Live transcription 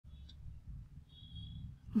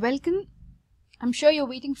Welcome. I'm sure you're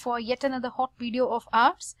waiting for yet another hot video of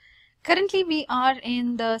ours. Currently we are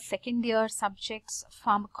in the second year subjects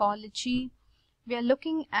pharmacology. We are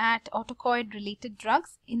looking at autocoid related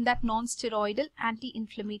drugs, in that non-steroidal,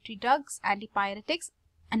 anti-inflammatory drugs, antipyretics,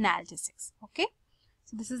 analgesics. Okay,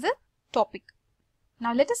 so this is the topic.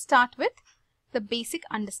 Now let us start with the basic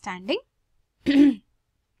understanding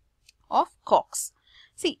of COX.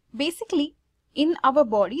 See, basically in our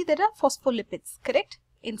body there are phospholipids, correct?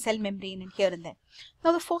 In cell membrane and here and there.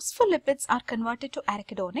 Now the phospholipids are converted to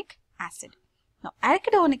arachidonic acid. Now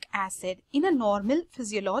arachidonic acid in a normal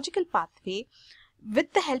physiological pathway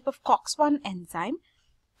with the help of COX-1 enzyme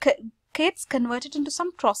gets converted into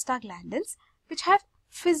some prostaglandins which have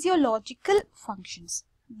physiological functions.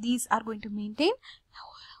 These are going to maintain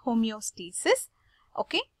homeostasis.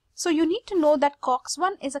 Okay, so you need to know that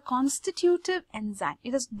COX-1 is a constitutive enzyme.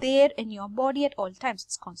 It is there in your body at all times.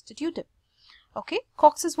 It's constitutive. Okay,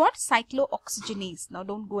 COX is what? Cyclooxygenase. Now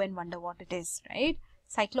don't go and wonder what it is, right?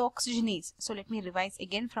 Cyclooxygenase. So let me revise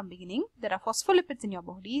again from beginning. There are phospholipids in your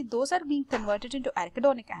body. Those are being converted into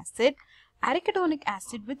arachidonic acid. Arachidonic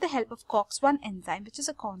acid with the help of COX-1 enzyme, which is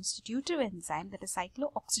a constitutive enzyme, that is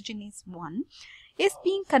cyclooxygenase 1, is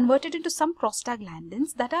being converted into some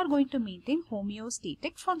prostaglandins that are going to maintain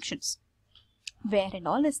homeostatic functions. Where and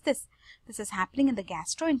all is this? This is happening in the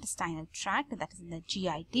gastrointestinal tract, that is in the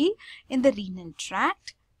GIT, in the renal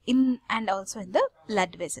tract, and also in the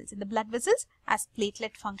blood vessels. In the blood vessels as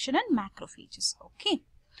platelet function and macrophages. Okay.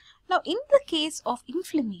 Now in the case of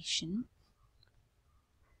inflammation,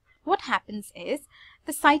 what happens is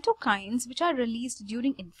the cytokines which are released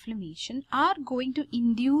during inflammation are going to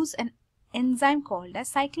induce an enzyme called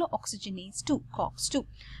as cyclooxygenase 2, COX-2.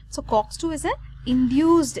 So COX-2 is an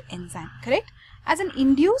induced enzyme, correct? As an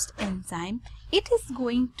induced enzyme, it is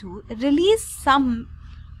going to release some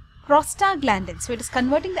prostaglandins. So it is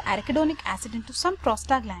converting the arachidonic acid into some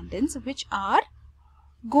prostaglandins which are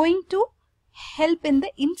going to help in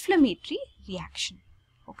the inflammatory reaction.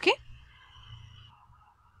 Okay.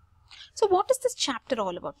 So what is this chapter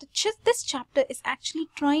all about? This chapter is actually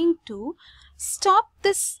trying to stop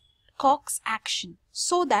this COX action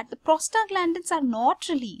so that the prostaglandins are not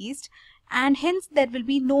released, and hence there will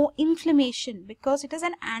be no inflammation, because it is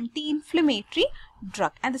an anti-inflammatory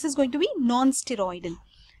drug and this is going to be non-steroidal,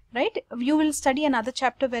 right? You will study another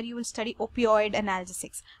chapter where you will study opioid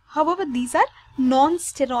analgesics. However, these are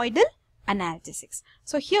non-steroidal analgesics.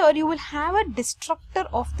 So here you will have a destructor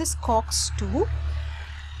of this COX-2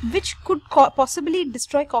 which could possibly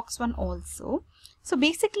destroy COX-1 also. So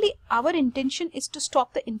basically our intention is to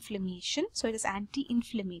stop the inflammation. So it is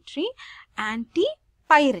anti-inflammatory,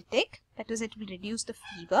 anti-pyretic, that is it will reduce the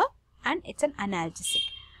fever, and it's an analgesic.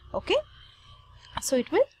 Okay, so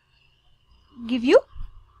it will give you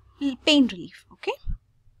pain relief. Okay,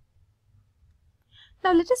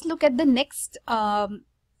 now let us look at the next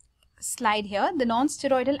slide here, the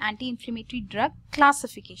non-steroidal anti-inflammatory drug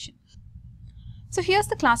classification. So here's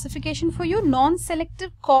the classification for you: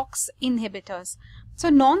 non-selective Cox inhibitors. So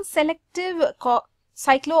non-selective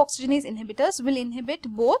cyclooxygenase inhibitors will inhibit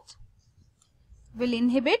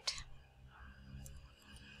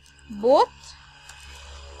both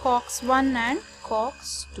COX-1 and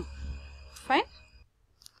COX-2. Fine.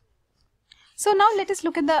 So now let us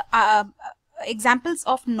look at the examples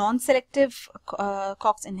of non-selective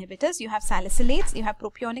COX inhibitors. You have salicylates, you have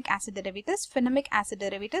propionic acid derivatives, phenamic acid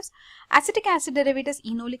derivatives, acetic acid derivatives,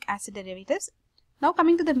 enolic acid derivatives. Now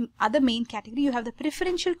coming to the other main category, you have the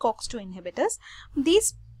preferential COX-2 inhibitors.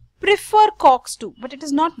 These prefer COX-2, but it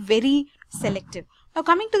is not very selective. Now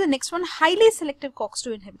coming to the next one, highly selective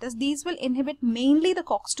COX-2 inhibitors. These will inhibit mainly the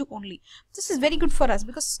COX-2 only. This is very good for us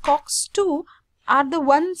because COX-2 are the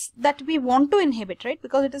ones that we want to inhibit, right?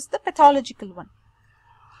 Because it is the pathological one,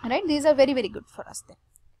 right? These are very, very good for us then.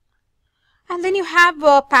 And then you have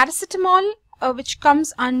paracetamol, which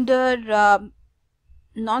comes under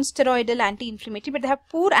non-steroidal anti-inflammatory, but they have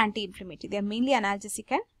poor anti-inflammatory. They are mainly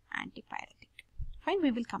analgesic and antipyretic. Fine,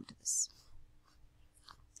 we will come to this.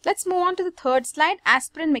 Let's move on to the third slide,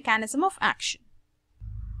 aspirin mechanism of action.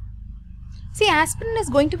 See, aspirin is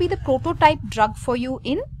going to be the prototype drug for you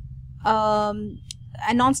in a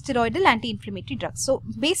non-steroidal anti-inflammatory drug. So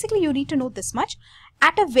basically you need to know this much.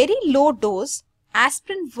 At a very low dose,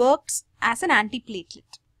 aspirin works as an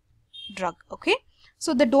antiplatelet drug. Okay,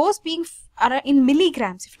 so the dose being in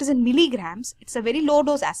milligrams. If it is in milligrams, it's a very low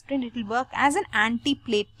dose aspirin. It will work as an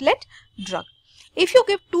antiplatelet drug. If you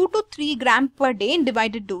give 2 to 3 grams per day in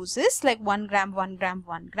divided doses, like 1 gram, 1 gram,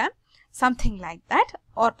 1 gram, something like that,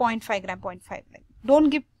 or 0.5 gram, 0.5 gram. Don't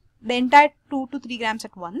give the entire 2 to 3 grams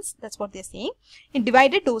at once. That's what they're saying. In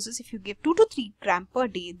divided doses, if you give 2 to 3 grams per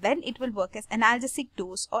day, then it will work as analgesic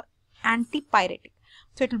dose or antipyretic.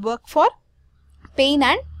 So it will work for pain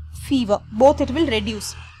and fever. Both it will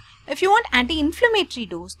reduce. If you want anti-inflammatory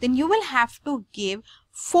dose, then you will have to give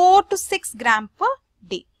 4 to 6 grams per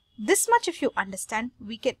day. This much if you understand,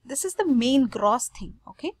 this is the main gross thing,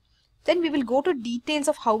 okay? Then we will go to details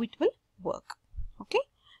of how it will work, okay?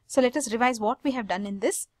 So let us revise what we have done in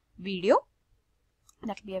this video.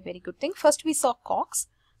 That will be a very good thing. First we saw COX.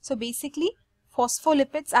 So basically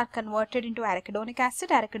phospholipids are converted into arachidonic acid.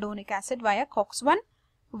 Arachidonic acid via COX-1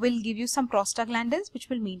 will give you some prostaglandins which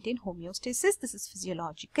will maintain homeostasis. This is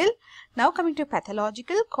physiological. Now coming to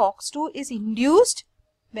pathological, COX-2 is induced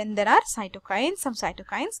when there are cytokines, some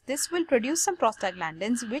cytokines. This will produce some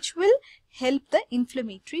prostaglandins which will help the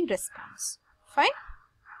inflammatory response. Fine.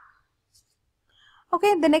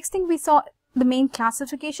 Okay, the next thing we saw, the main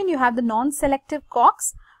classification. You have the non-selective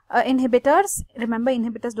Cox inhibitors. Remember,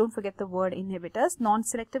 inhibitors, don't forget the word inhibitors.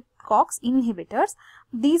 Non-selective Cox inhibitors.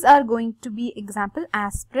 These are going to be example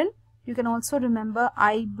aspirin. You can also remember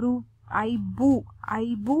ibuprofen.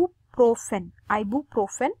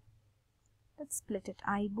 Let's split it.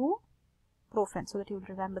 Ibuprofen, so that you will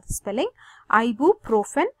remember the spelling.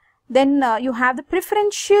 Ibuprofen. Then you have the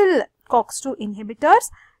preferential COX-2 inhibitors,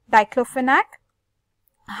 Diclofenac.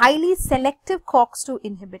 Highly selective COX-2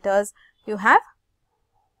 inhibitors, you have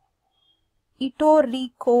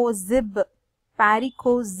etoricizib,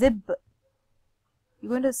 paricozib. You're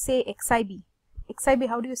going to say XIB. XIB,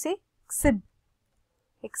 how do you say? XIB.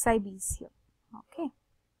 XIB is here. Okay.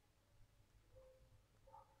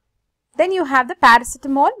 Then you have the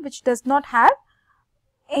paracetamol, which does not have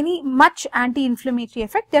any much anti-inflammatory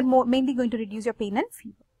effect. They're mainly going to reduce your pain and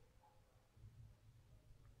fever.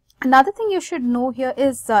 Another thing you should know here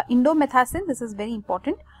is indomethacin. This is very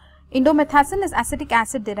important. Indomethacin is acetic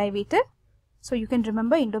acid derivative. So you can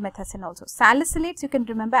remember indomethacin also. Salicylates, you can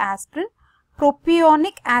remember aspirin.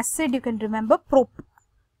 Propionic acid, you can remember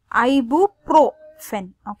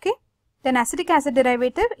ibuprofen. Okay. Then acetic acid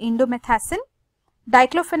derivative, indomethacin.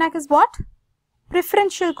 Diclofenac is what?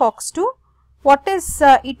 Preferential COX-2. What is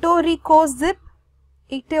etoricizib?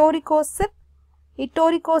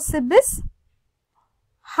 Etoricizib is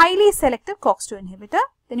highly selective COX-2 inhibitor.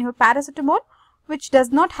 Then you have paracetamol, which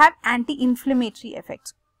does not have anti-inflammatory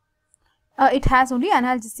effects. It has only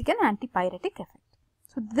analgesic and antipyretic effect.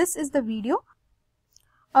 So this is the video.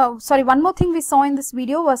 One more thing we saw in this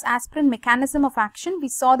video was aspirin mechanism of action. We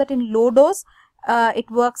saw that in low dose, it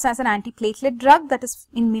works as an antiplatelet drug, that is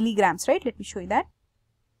in milligrams, right? Let me show you that.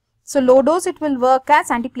 So low dose, it will work as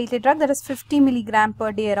antiplatelet drug, that is 50 milligram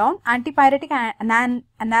per day around. Antipyretic and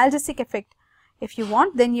analgesic effect. If you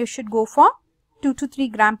want, then you should go for 2 to 3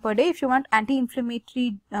 gram per day. If you want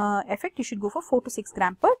anti-inflammatory effect, you should go for 4 to 6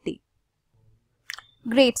 gram per day.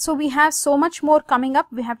 Great. So we have so much more coming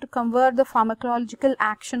up. We have to cover the pharmacological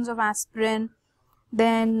actions of aspirin,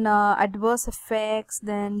 then adverse effects,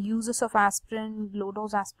 then uses of aspirin, low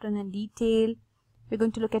dose aspirin in detail. We're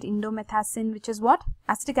going to look at indomethacin, which is what?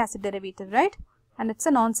 Acetic acid derivative, right? And it's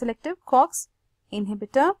a non-selective COX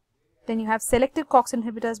inhibitor. Then you have selective COX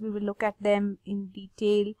inhibitors. We will look at them in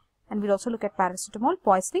detail, and we'll also look at paracetamol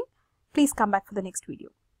poisoning. Please come back for the next video.